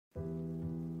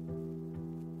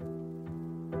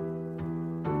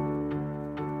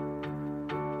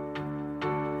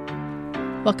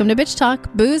Welcome to Bitch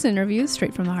Talk, booze interviews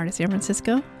straight from the heart of San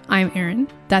Francisco. I'm Erin.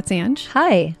 That's Ange.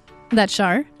 Hi. That's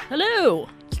Shar. Hello.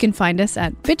 You can find us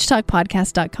at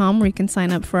bitchtalkpodcast.com where you can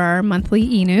sign up for our monthly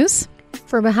e-news.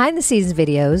 For behind-the-scenes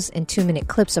videos and 2-minute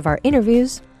clips of our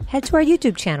interviews, head to our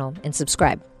YouTube channel and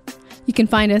subscribe. You can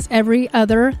find us every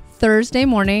other Thursday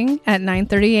morning at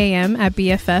 9:30 a.m. at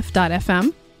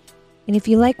bff.fm. And if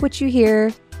you like what you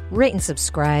hear, rate and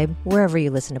subscribe wherever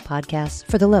you listen to podcasts.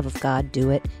 For the love of God, do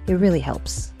it. It really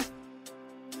helps.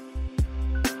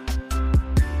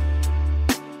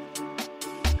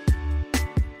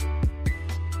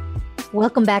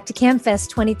 Welcome back to CAAMFest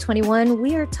 2021.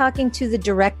 We are talking to the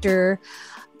director,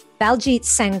 Baljit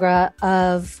Sangra,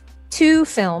 of 2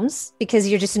 films, because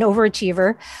you're just an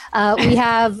overachiever. We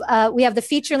have the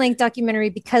feature-length documentary,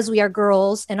 Because We Are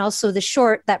Girls, and also the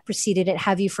short that preceded it,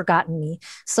 Have You Forgotten Me?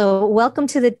 So welcome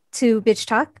to Bitch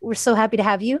Talk. We're so happy to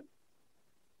have you.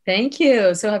 Thank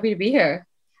you. So happy to be here.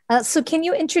 So can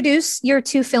you introduce your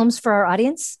 2 films for our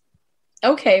audience?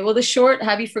 Okay. Well, the short,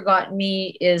 Have You Forgotten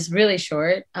Me, is really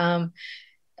short.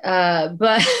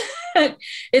 But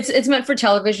it's meant for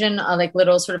television, like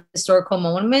little sort of historical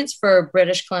moments for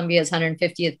British Columbia's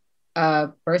 150th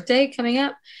birthday coming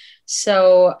up.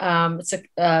 So it's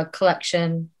a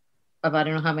collection of, I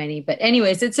don't know how many, but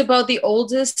anyways, it's about the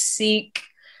oldest Sikh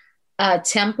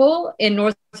temple in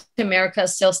North America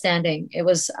still standing.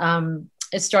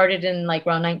 It started in like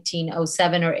around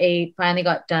 1907 or 8, finally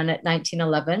got done at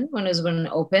 1911 when it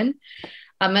opened.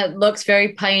 It looks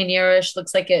very pioneerish,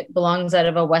 looks like it belongs out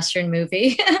of a Western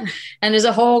movie. And there's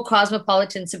a whole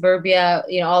cosmopolitan suburbia,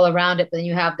 all around it. But then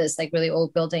you have this like really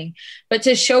old building. But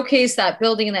to showcase that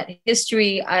building and that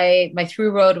history, my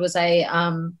through road was I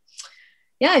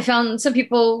found some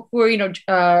people who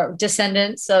were,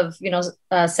 descendants of,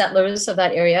 settlers of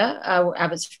that area,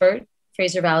 Abbotsford,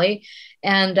 Fraser Valley.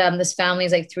 And this family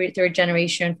is like third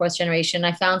generation, 4th generation.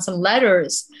 I found some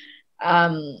letters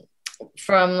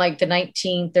from like the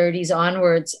 1930s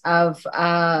onwards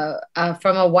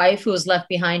from a wife who was left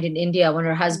behind in India when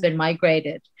her husband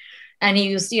migrated. And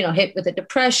he was, hit with a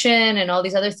depression and all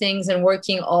these other things and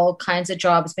working all kinds of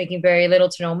jobs, making very little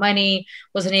to no money,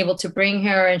 wasn't able to bring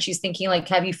her. And she's thinking like,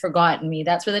 have you forgotten me?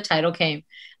 That's where the title came.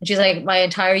 And she's like, my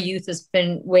entire youth has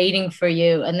been waiting for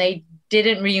you. And they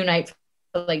didn't reunite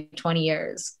for like 20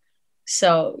 years.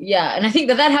 So, yeah. And I think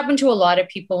that happened to a lot of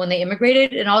people when they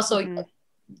immigrated. And also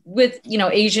with,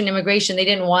 Asian immigration,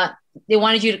 they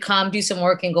wanted you to come do some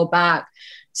work and go back.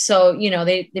 So,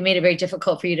 they made it very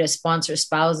difficult for you to sponsor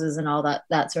spouses and all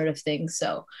that sort of thing.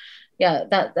 So yeah,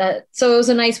 so it was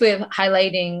a nice way of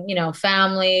highlighting,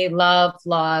 family, love,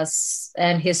 loss,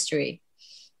 and history.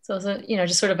 So it's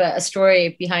just sort of a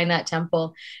story behind that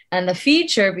temple. And the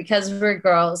feature, Because We're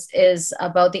Girls, is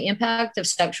about the impact of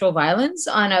sexual violence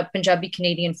on a Punjabi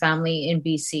Canadian family in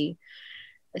BC.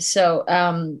 So,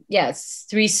 it's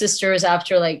 3 sisters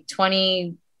after like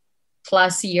 20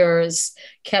 plus years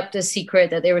kept a secret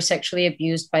that they were sexually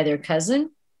abused by their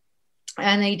cousin.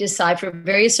 And they decide, for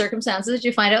various circumstances that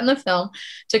you find out in the film,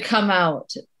 to come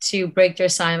out, to break their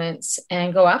silence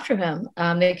and go after him.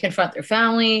 They confront their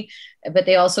family, but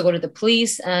they also go to the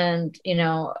police. And,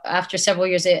 after several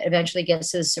years, it eventually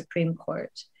gets to the Supreme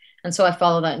Court. And so I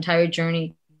follow that entire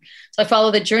journey. So I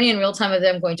follow the journey in real time of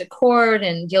them going to court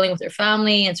and dealing with their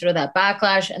family and sort of that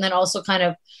backlash, and then also kind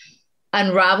of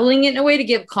unraveling it in a way to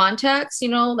give context,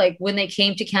 like when they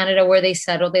came to Canada, where they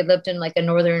settled, they lived in like a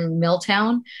northern mill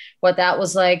town, what that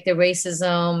was like, the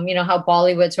racism, how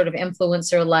Bollywood sort of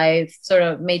influenced their life, sort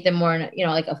of made them more,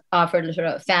 like offered sort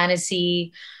of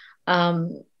fantasy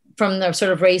from the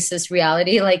sort of racist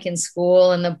reality, like in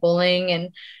school and the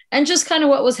bullying and just kind of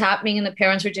what was happening. And the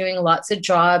parents were doing lots of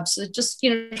jobs. So just,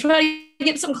 try to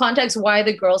get some context why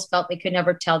the girls felt they could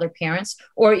never tell their parents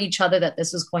or each other that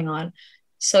this was going on.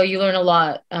 So you learn a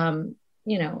lot,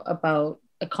 about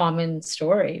a common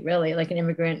story, really, like an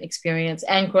immigrant experience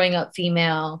and growing up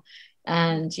female.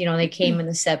 And, they came in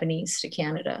the 70s to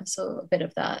Canada. So a bit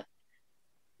of that.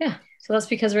 Yeah. So that's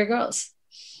Because We're Girls.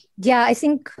 Yeah, I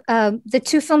think the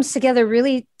 2 films together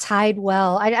really tied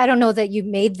well. I don't know that you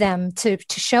made them to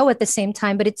show at the same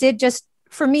time, but it did, just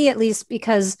for me at least,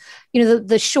 because,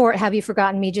 the short, Have You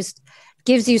Forgotten Me, just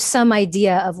gives you some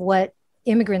idea of what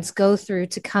immigrants go through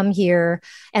to come here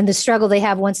and the struggle they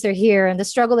have once they're here and the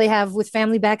struggle they have with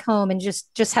family back home and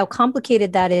just how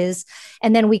complicated that is.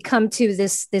 And then we come to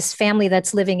this family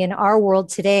that's living in our world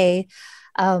today.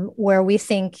 where we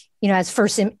think, as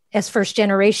first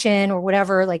generation or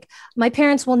whatever, like my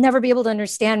parents will never be able to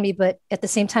understand me, but at the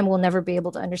same time, we'll never be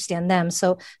able to understand them.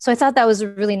 So I thought that was a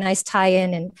really nice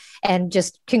tie-in, and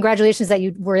just congratulations that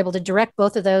you were able to direct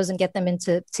both of those and get them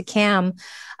into CAAM.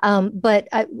 But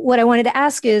what I wanted to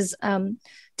ask is,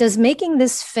 does making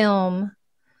this film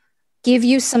give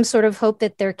you some sort of hope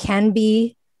that there can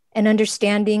be an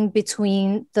understanding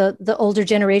between the older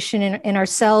generation and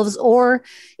ourselves, or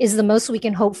is the most we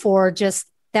can hope for just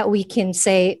that we can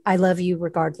say, I love you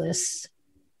regardless?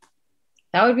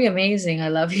 That would be amazing. I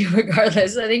love you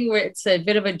regardless. I think it's a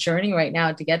bit of a journey right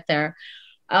now to get there.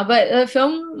 But the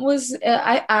film was,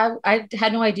 I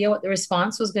had no idea what the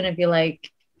response was going to be like.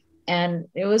 And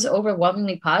it was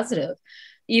overwhelmingly positive,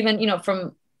 even,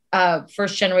 from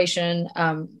first generation,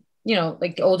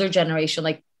 like the older generation,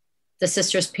 like the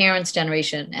sister's parents'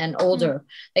 generation and older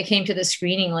that came to the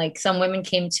screening. Like some women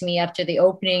came to me after the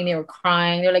opening, they were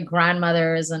crying, they're like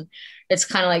grandmothers. And it's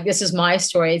kind of like, this is my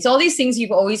story. It's all these things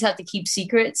you've always had to keep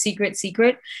secret.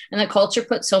 And the culture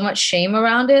put so much shame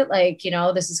around it. Like,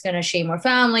 this is going to shame our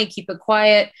family, keep it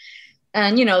quiet.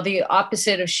 And, the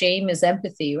opposite of shame is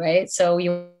empathy, right? So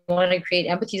you want to create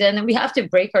empathy, and then we have to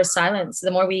break our silence.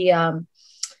 The more we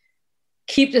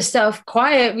keep the stuff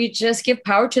quiet, we just give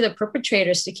power to the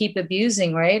perpetrators to keep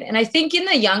abusing, right? And I think in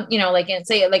the young, like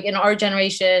in our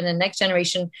generation and next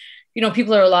generation,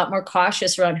 people are a lot more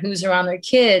cautious around who's around their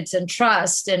kids and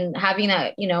trust, and having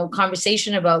that,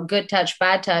 conversation about good touch,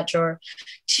 bad touch, or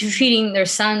treating their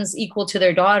sons equal to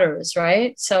their daughters,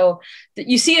 right? So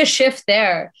you see a shift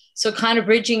there. So kind of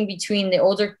bridging between the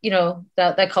older,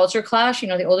 that culture clash,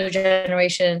 the older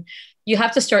generation, you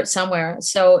have to start somewhere.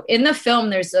 So in the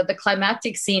film, there's the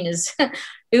climactic scene is,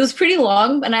 it was pretty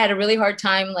long, and I had a really hard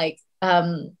time,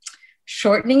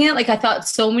 shortening it. Like I thought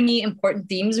so many important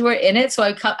themes were in it. So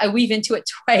I weave into it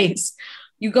twice.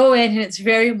 You go in and it's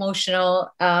very emotional.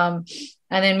 And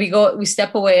then we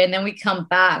step away, and then we come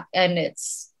back, and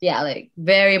it's,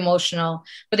 very emotional,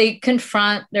 but they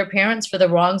confront their parents for the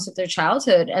wrongs of their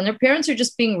childhood, and their parents are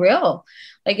just being real.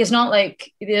 Like, it's not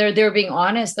like they're being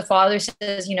honest. The father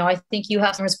says, I think you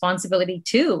have some responsibility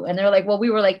too. And they're like, well,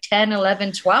 we were like 10,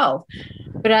 11, 12.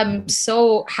 But I'm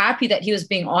so happy that he was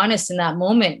being honest in that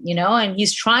moment, and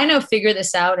he's trying to figure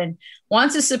this out and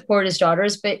wants to support his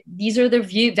daughters, but these are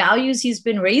the values he's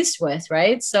been raised with,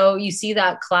 right? So you see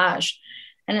that clash.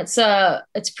 And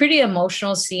it's pretty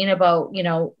emotional scene about,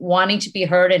 wanting to be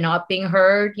heard and not being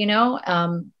heard,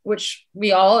 which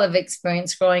we all have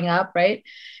experienced growing up, right?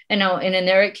 And in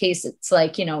their case, it's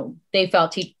like, they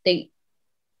felt the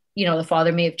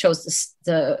father may have chose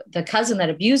the cousin that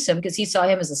abused him because he saw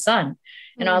him as a son.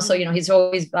 And also, he's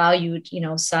always valued,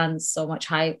 sons so much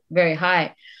very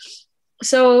high.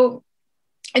 So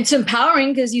it's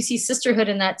empowering because you see sisterhood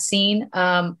in that scene.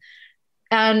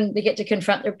 And they get to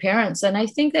confront their parents. And I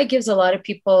think that gives a lot of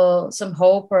people some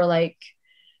hope, or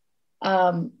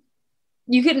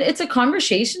it's a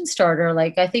conversation starter.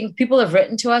 Like, I think people have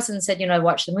written to us and said, I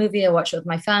watched the movie, I watched it with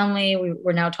my family.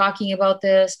 We're now talking about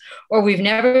this, or we've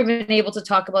never been able to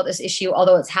talk about this issue,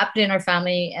 although it's happened in our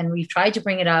family and we've tried to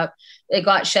bring it up. It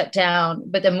got shut down,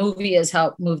 but the movie has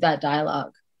helped move that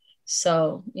dialogue.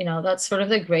 So, that's sort of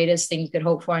the greatest thing you could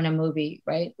hope for in a movie,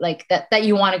 right? Like that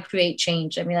you want to create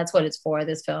change. I mean, that's what it's for,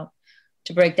 this film,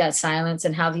 to break that silence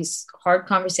and have these hard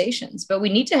conversations. But we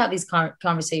need to have these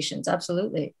conversations.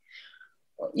 Absolutely.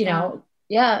 And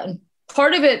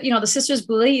part of it, the sisters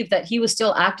believed that he was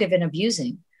still active in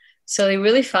abusing. So they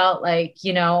really felt like,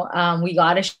 we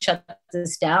got to shut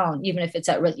this down, even if it's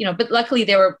at risk, but luckily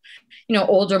they were,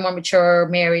 older, more mature,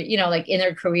 married, like in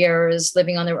their careers,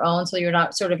 living on their own. So you're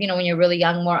not sort of, when you're really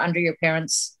young, more under your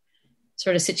parents'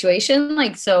 sort of situation.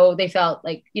 Like, so they felt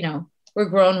like, we're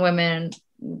grown women,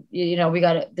 we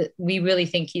really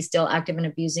think he's still active in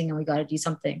abusing, and we got to do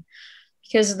something.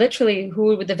 Because literally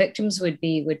who the victims would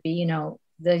be,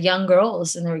 the young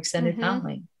girls and their extended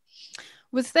family.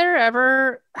 Was there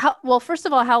ever, first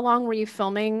of all, how long were you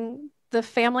filming the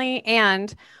family?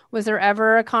 And was there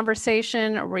ever a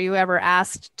conversation, or were you ever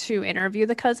asked to interview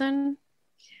the cousin?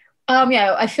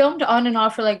 I filmed on and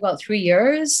off for about 3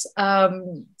 years.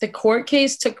 The court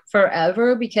case took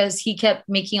forever because he kept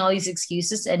making all these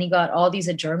excuses and he got all these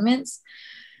adjournments.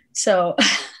 So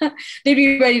they'd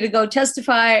be ready to go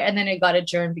testify, and then it got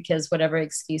adjourned because whatever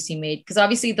excuse he made. Because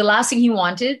obviously the last thing he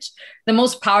wanted, the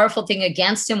most powerful thing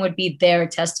against him would be their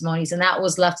testimonies. And that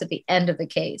was left at the end of the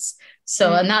case.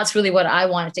 So, and that's really what I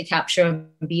wanted to capture and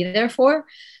be there for.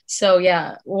 So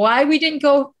yeah, why we didn't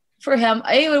go for him.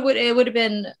 It would have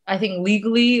been, I think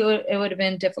legally it would have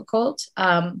been difficult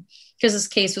because this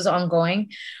case was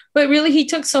ongoing. But really, he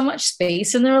took so much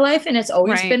space in their life, and it's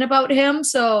always been about him.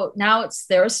 So now it's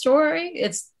their story,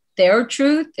 it's their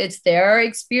truth, it's their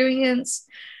experience,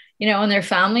 and their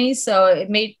family. So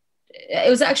it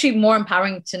was actually more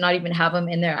empowering to not even have him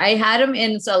in there. I had him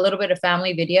in a little bit of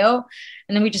family video,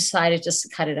 and then we decided just to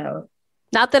cut it out.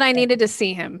 Not that I needed to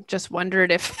see him, just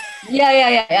wondered if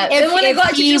yeah. And when it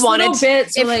got to just little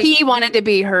bits, if he wanted to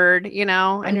be heard, and you're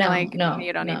like, no,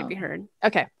 you don't need to be heard.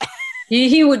 Okay.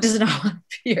 He does not want to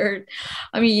be heard.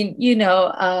 I mean,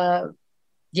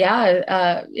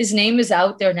 his name is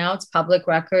out there now. It's public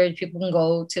record. People can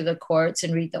go to the courts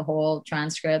and read the whole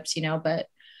transcripts, but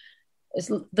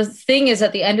the thing is,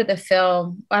 at the end of the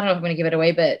film, I don't know if I'm going to give it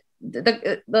away, but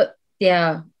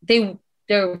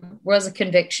there was a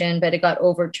conviction, but it got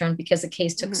overturned because the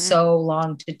case took so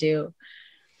long to do,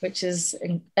 which is,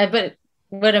 but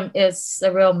it's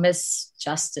a real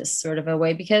misjustice sort of a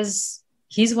way, because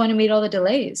he's the one who made all the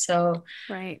delays. So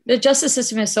the justice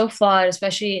system is so flawed,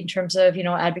 especially in terms of,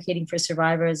 advocating for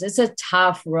survivors. It's a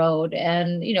tough road.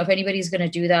 And, if anybody's going to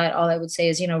do that, all I would say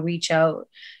is, reach out,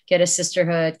 get a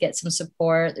sisterhood, get some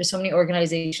support. There's so many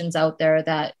organizations out there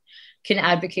that can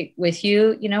advocate with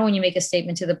you. When you make a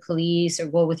statement to the police or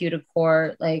go with you to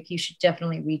court, like, you should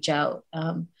definitely reach out.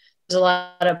 There's a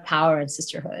lot of power in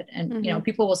sisterhood, and,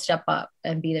 people will step up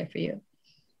and be there for you,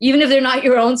 even if they're not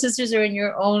your own sisters or in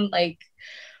your own,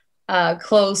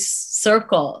 close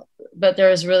circle. But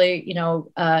there's really,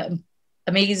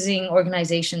 amazing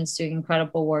organizations doing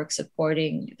incredible work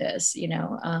supporting this,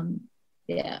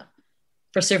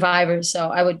 for survivors. So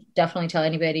I would definitely tell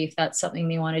anybody, if that's something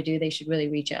they want to do, they should really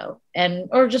reach out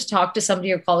or just talk to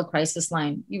somebody or call a crisis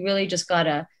line. You really just got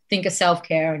to think of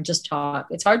self-care and just talk.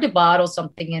 It's hard to bottle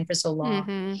something in for so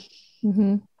long.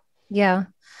 Yeah.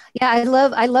 I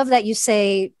love that you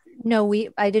say, no,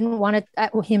 I didn't want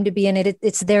him to be in it.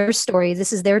 It's their story.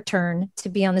 This is their turn to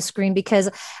be on the screen, because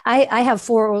I have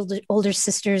 4 older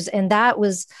sisters, and that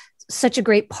was such a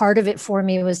great part of it for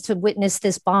me, was to witness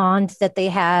this bond that they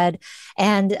had,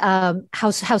 and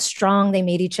how strong they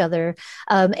made each other.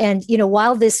 And,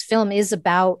 while this film is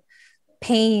about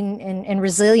pain and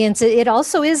resilience, it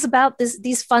also is about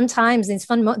these fun times, these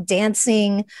fun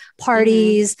dancing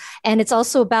parties. And it's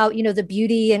also about, the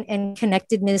beauty and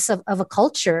connectedness of a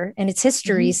culture and its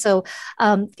history. So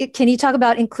can you talk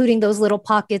about including those little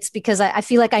pockets? Because I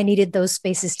feel like I needed those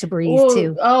spaces to breathe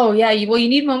too. Oh yeah. You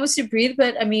need moments to breathe,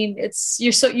 but I mean,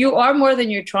 you are more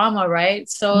than your trauma, right?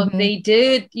 So they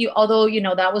did although,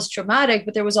 that was traumatic,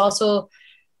 but there was also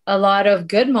a lot of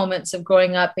good moments of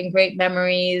growing up and great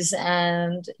memories.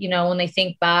 And, when they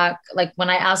think back, like when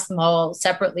I asked them all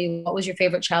separately, what was your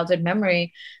favorite childhood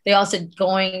memory? They all said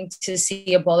going to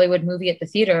see a Bollywood movie at the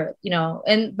theater,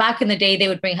 and back in the day, they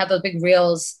would have those big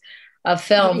reels of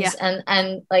films,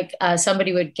 and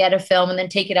somebody would get a film and then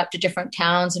take it up to different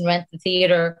towns and rent the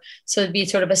theater. So it'd be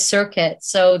sort of a circuit.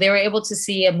 So they were able to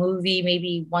see a movie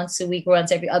maybe once a week or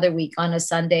once every other week on a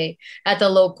Sunday at the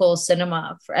local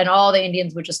cinema, and all the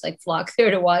Indians would just flock there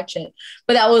to watch it.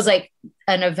 But that was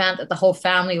an event that the whole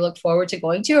family looked forward to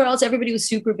going to, or else everybody was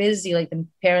super busy. Like the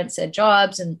parents had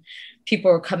jobs and people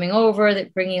were coming over,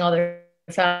 that bringing all their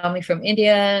family from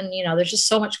India, and there's just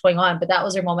so much going on. But that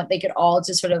was their moment. They could all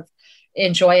just sort of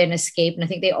enjoy an escape, and I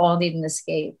think they all need an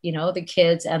escape, the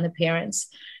kids and the parents.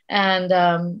 And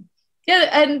and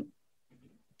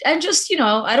just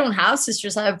I don't have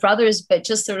sisters, I have brothers, but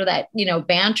just sort of that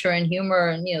banter and humor,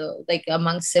 and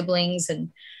among siblings.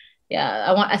 And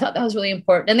I thought that was really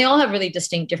important. And they all have really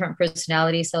distinct different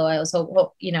personalities, so I also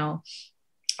hope,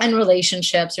 and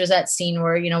relationships. There's that scene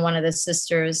where one of the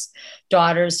sisters'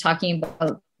 daughters talking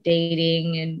about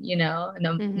dating, and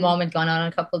the mom had gone on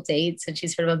a couple of dates, and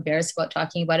she's sort of embarrassed about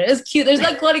talking about it. It's cute. There's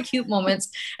a lot of cute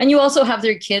moments, and you also have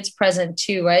their kids present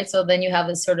too, right? So then you have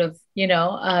this sort of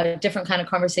different kind of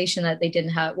conversation that they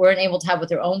weren't able to have with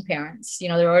their own parents.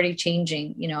 They're already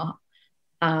changing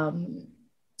how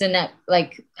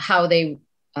they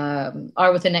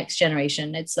are with the next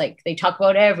generation. It's they talk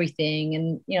about everything,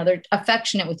 and they're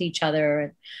affectionate with each other,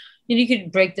 and you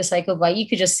could break the cycle by, you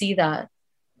could just see that.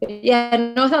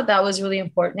 I thought that was really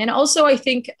important. And also I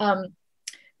think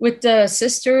with the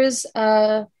sisters,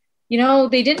 they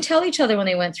didn't tell each other when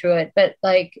they went through it, but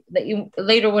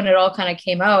later when it all kind of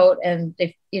came out, and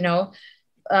they,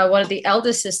 one of the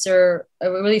eldest sister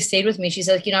really stayed with me. She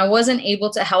said, I wasn't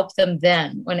able to help them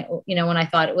then when I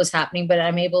thought it was happening, but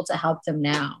I'm able to help them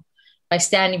now by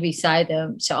standing beside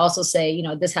them to also say,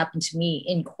 this happened to me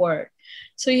in court.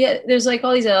 So there's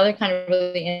all these other kind of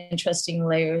really interesting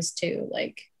layers too,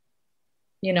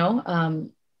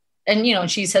 and,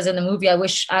 she says in the movie, I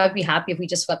would be happy if we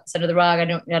just swept this under the rug. I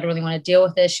don't really want to deal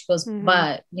with this. She goes,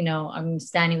 but, I'm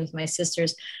standing with my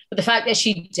sisters. But the fact that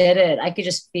she did it, I could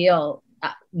just feel,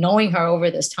 knowing her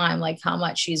over this time, like how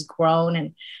much she's grown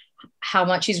and how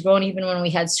much she's grown, even when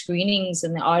we had screenings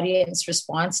and the audience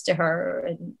response to her.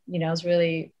 And,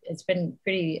 it's been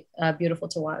pretty beautiful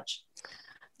to watch.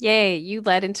 Yay, you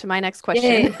led into my next question.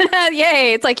 Yay,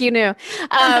 Yay, it's like you knew.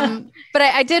 But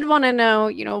I did want to know,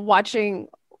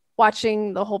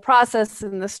 watching the whole process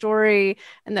and the story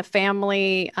and the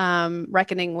family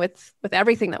reckoning with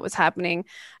everything that was happening.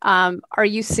 Are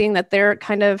you seeing that they're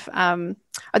kind of, are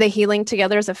they healing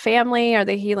together as a family? Are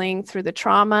they healing through the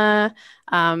trauma?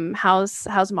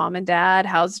 How's mom and dad?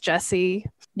 How's Jesse?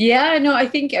 Yeah, no, I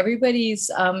think everybody's,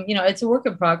 it's a work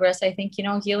in progress, I think,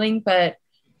 healing, but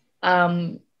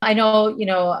I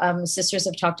know, sisters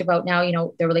have talked about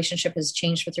now, their relationship has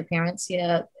changed with their parents.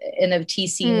 Yeah. In the T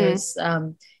scene, there's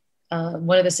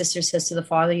one of the sisters says to the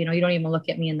father, you don't even look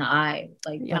at me in the eye,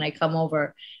 when I come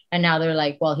over. And now they're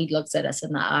like, well, he looks at us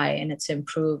in the eye, and it's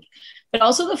improved. But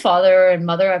also the father and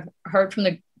mother, I've heard from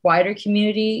the wider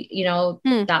community,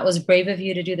 that was brave of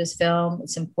you to do this film.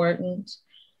 It's important.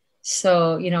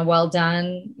 So, well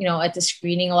done. At the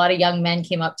screening, a lot of young men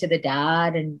came up to the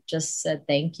dad and just said,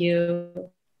 thank you.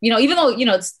 Even though,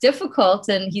 it's difficult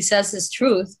and he says his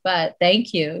truth, but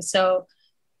thank you. So,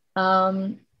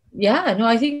 I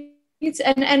think it's,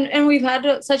 and we've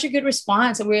had such a good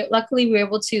response, and luckily we were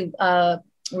able to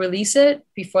release it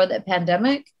before the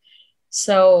pandemic.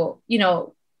 So,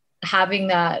 having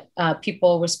that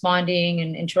people responding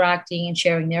and interacting and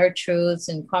sharing their truths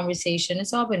and conversation,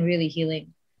 it's all been really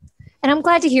healing. And I'm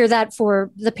glad to hear that for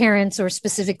the parents, or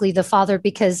specifically the father,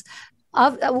 because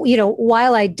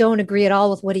while I don't agree at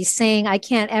all with what he's saying, I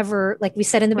can't ever, like we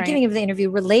said in the beginning of the interview,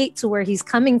 relate to where he's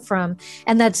coming from.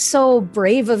 And that's so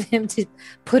brave of him to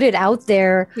put it out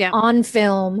there on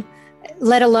film,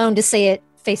 let alone to say it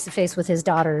face to face with his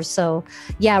daughters. So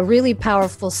really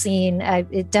powerful scene.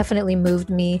 It definitely moved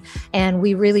me, and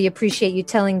we really appreciate you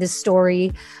telling this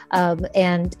story.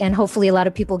 And hopefully a lot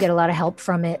of people get a lot of help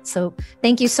from it. So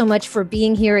thank you so much for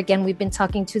being here. Again, we've been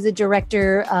talking to the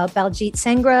director, Baljit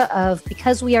Sangra, of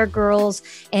Because We Are Girls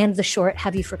and the short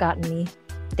Have You Forgotten Me?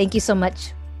 Thank you so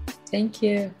much. Thank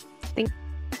you.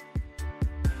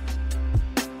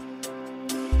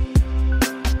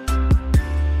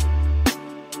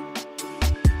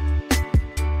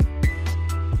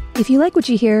 If you like what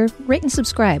you hear, rate and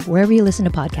subscribe wherever you listen to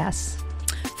podcasts.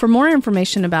 For more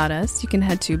information about us, you can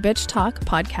head to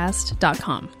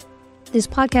bitchtalkpodcast.com. This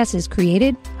podcast is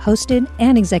created, hosted,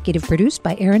 and executive produced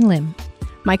by Aaron Lim.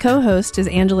 My co-host is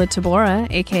Angela Tabora,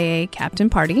 aka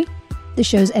Captain Party. The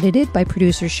show's edited by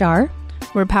producer Shar.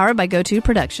 We're powered by GoTo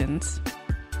Productions.